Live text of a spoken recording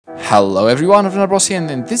Hello everyone, Wrona here, and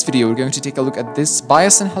in this video we're going to take a look at this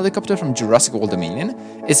Biosyn helicopter from Jurassic World Dominion.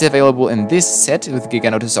 It's available in this set with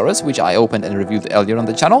Giganotosaurus, which I opened and reviewed earlier on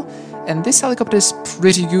the channel. And this helicopter is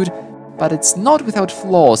pretty good, but it's not without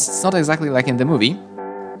flaws. It's not exactly like in the movie.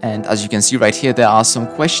 And as you can see right here, there are some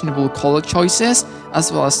questionable color choices, as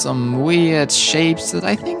well as some weird shapes that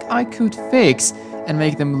I think I could fix and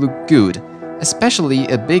make them look good. Especially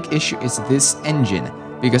a big issue is this engine,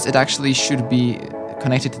 because it actually should be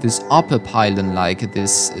connected to this upper pylon like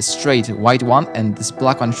this straight white one, and this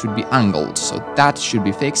black one should be angled, so that should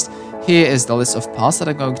be fixed. Here is the list of parts that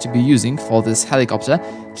I'm going to be using for this helicopter.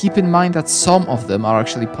 Keep in mind that some of them are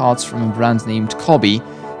actually parts from a brand named Kobe,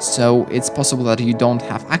 so it's possible that you don't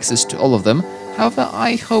have access to all of them. However,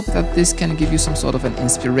 I hope that this can give you some sort of an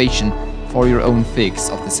inspiration for your own fix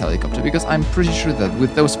of this helicopter, because I'm pretty sure that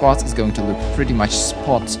with those parts it's going to look pretty much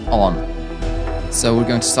spot on. So we're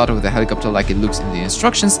going to start with the helicopter like it looks in the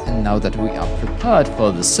instructions, and now that we are prepared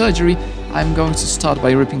for the surgery, I'm going to start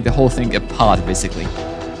by ripping the whole thing apart, basically.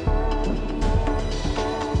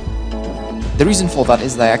 The reason for that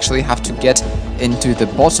is that I actually have to get into the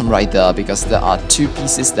bottom right there, because there are two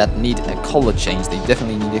pieces that need a color change. They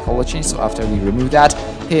definitely need a color change, so after we remove that,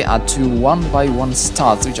 here are two 1x1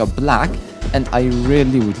 studs which are black, and I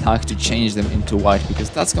really would like to change them into white, because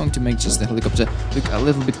that's going to make just the helicopter look a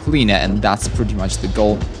little bit cleaner, and that's pretty much the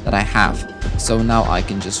goal that I have. So now I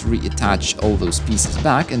can just reattach all those pieces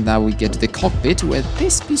back, and now we get to the cockpit, where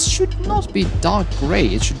this piece should not be dark gray,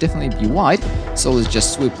 it should definitely be white. So let's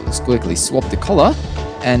just quickly swap the color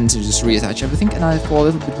and just reattach everything. And for a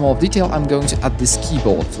little bit more detail, I'm going to add this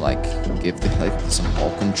keyboard to like give the helicopter some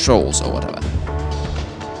more controls or whatever.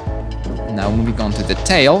 Now moving on to the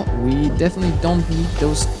tail, we definitely don't need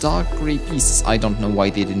those dark grey pieces. I don't know why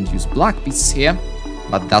they didn't use black pieces here,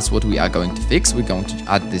 but that's what we are going to fix. We're going to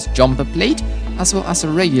add this jumper plate as well as a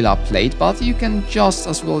regular plate, but you can just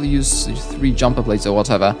as well use 3 jumper plates or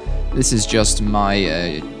whatever. This is just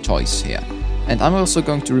my choice here. And I'm also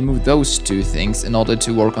going to remove those two things in order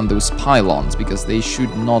to work on those pylons, because they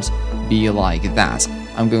should not be like that.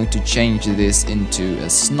 I'm going to change this into a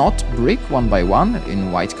snot brick 1x1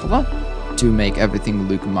 in white color, to make everything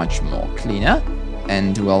look much more cleaner.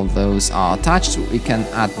 And while those are attached, we can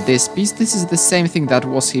add this piece. This is the same thing that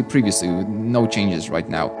was here previously, with no changes right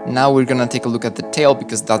now. Now we're gonna take a look at the tail,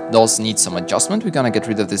 because that does need some adjustment. We're gonna get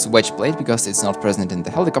rid of this wedge plate because it's not present in the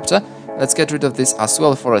helicopter. Let's get rid of this as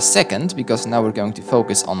well for a second, because now we're going to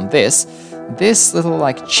focus on this. This little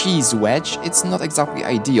like cheese wedge, it's not exactly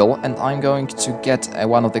ideal, and I'm going to get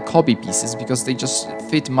one of the Kobe pieces, because they just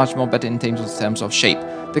fit much more better in terms of shape.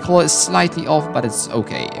 The color is slightly off, but it's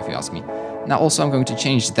okay if you ask me. Now also I'm going to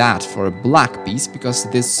change that for a black piece, because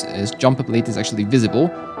this jumper plate is actually visible,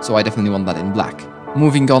 so I definitely want that in black.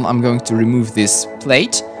 Moving on, I'm going to remove this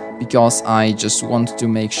plate, because I just want to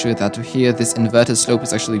make sure that here this inverted slope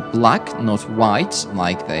is actually black, not white,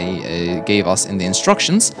 like they gave us in the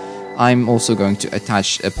instructions. I'm also going to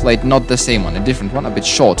attach a plate, not the same one, a different one, a bit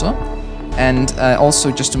shorter. And also,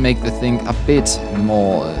 just to make the thing a bit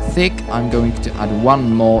more thick, I'm going to add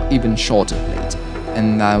one more even shorter plate.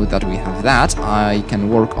 And now that we have that, I can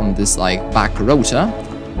work on this like back rotor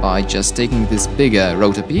by just taking this bigger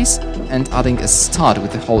rotor piece and adding a stud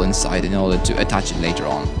with a hole inside in order to attach it later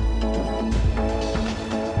on.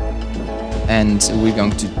 And we're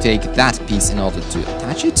going to take that piece in order to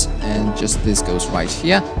attach it, and just this goes right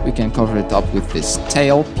here. We can cover it up with this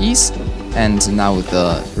tail piece, and now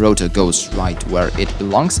the rotor goes right where it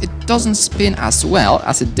belongs. It doesn't spin as well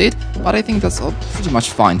as it did, but I think that's pretty much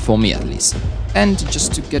fine for me at least. And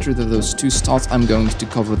just to get rid of those two studs, I'm going to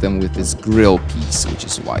cover them with this grill piece, which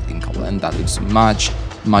is white in color, and that looks much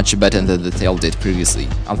better than the tail did previously.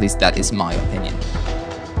 At least that is my opinion.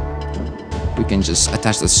 We can just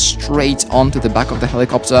attach this straight onto the back of the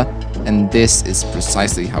helicopter, and this is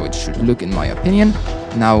precisely how it should look in my opinion.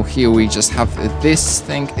 Now here we just have this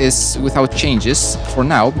thing is without changes for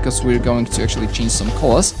now, because we're going to actually change some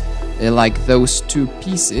colors. Like those two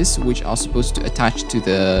pieces which are supposed to attach to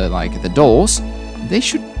the doors, they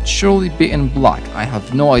should surely be in black. I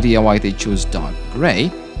have no idea why they chose dark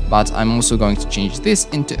gray, but I'm also going to change this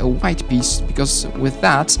into a white piece, because with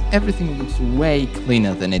that everything looks way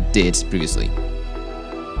cleaner than it did previously.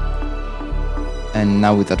 And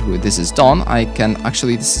now that this is done, I can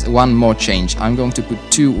actually, this is one more change. I'm going to put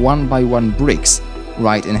 2 1x1 bricks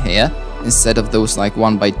right in here, instead of those like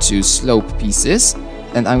 1x2 slope pieces.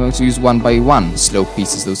 And I'm going to use 1x1 slope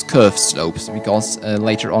pieces, those curved slopes, because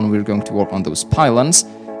later on we're going to work on those pylons,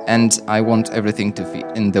 and I want everything to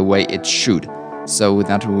fit in the way it should. So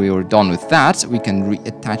that we are done with that, we can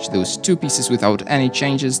reattach those two pieces without any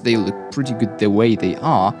changes. They look pretty good the way they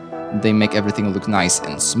are. They make everything look nice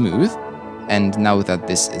and smooth. And now that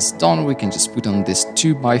this is done, we can just put on this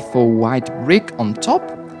 2x4 white brick on top.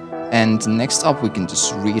 And next up, we can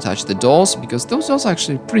just reattach the doors, because those doors are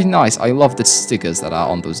actually pretty nice. I love the stickers that are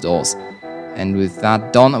on those doors. And with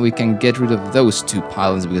that done, we can get rid of those 2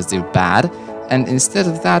 pylons because they're bad. And instead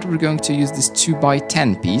of that, we're going to use this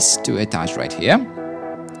 2x10 piece to attach right here.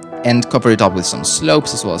 And cover it up with some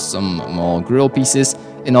slopes as well as some more grill pieces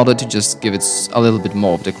in order to just give it a little bit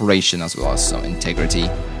more of decoration as well as some integrity,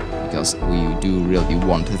 because we do really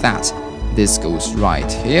want that. This goes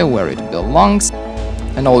right here where it belongs,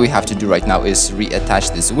 and all we have to do right now is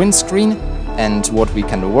reattach this windscreen. And what we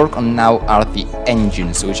can work on now are the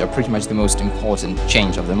engines, which are pretty much the most important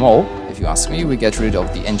change of them all. If you ask me, we get rid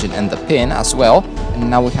of the engine and the pin as well, and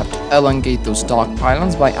now we have to elongate those dark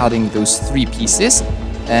pylons by adding those 3 pieces.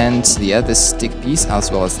 And yeah, this stick piece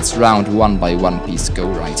as well as this round 1x1 piece go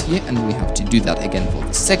right here, and we have to do that again for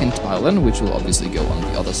the second pylon, which will obviously go on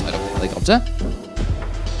the other side of the helicopter.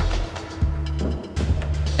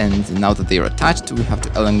 And now that they are attached, we have to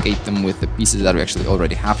elongate them with the pieces that we actually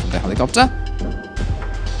already have from the helicopter.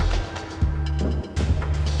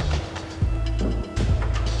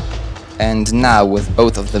 And now with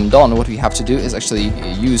both of them done, what we have to do is actually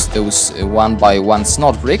use those 1x1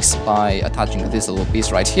 snot bricks by attaching this little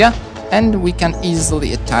piece right here. And we can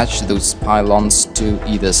easily attach those pylons to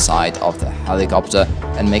either side of the helicopter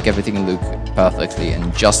and make everything look perfectly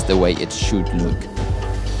and just the way it should look.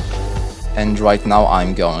 And right now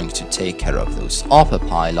I'm going to take care of those upper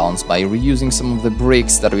pylons by reusing some of the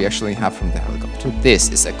bricks that we actually have from the helicopter. This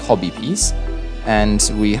is a cobby piece, and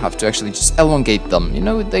we have to actually just elongate them. You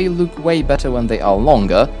know, they look way better when they are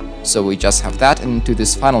longer, so we just have that. And to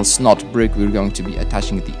this final snot brick we're going to be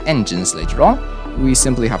attaching the engines later on. We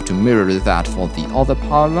simply have to mirror that for the other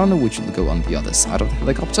pylon, which will go on the other side of the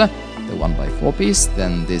helicopter, the 1x4 piece,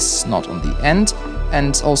 then this snot on the end.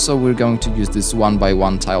 And also we're going to use this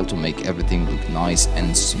 1x1 tile to make everything look nice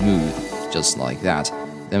and smooth, just like that.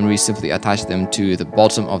 Then we simply attach them to the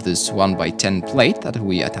bottom of this 1x10 plate that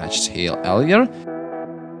we attached here earlier.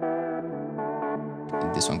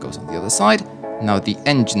 And this one goes on the other side. Now the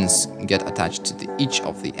engines get attached to each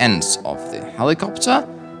of the ends of the helicopter.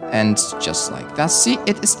 And just like that, see,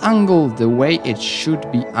 it is angled the way it should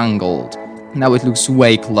be angled. Now it looks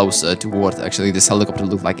way closer to what actually this helicopter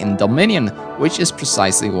looked like in Dominion, which is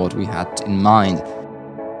precisely what we had in mind.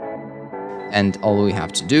 And all we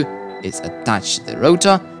have to do is attach the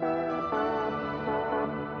rotor.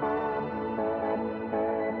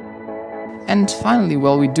 And finally,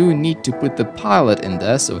 well, we do need to put the pilot in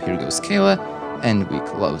there, so here goes Kayla, and we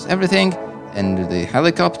close everything, and the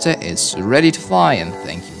helicopter is ready to fly. And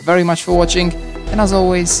thank you very much for watching, and as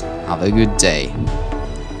always, have a good day.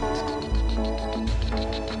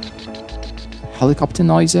 Helicopter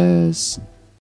noises.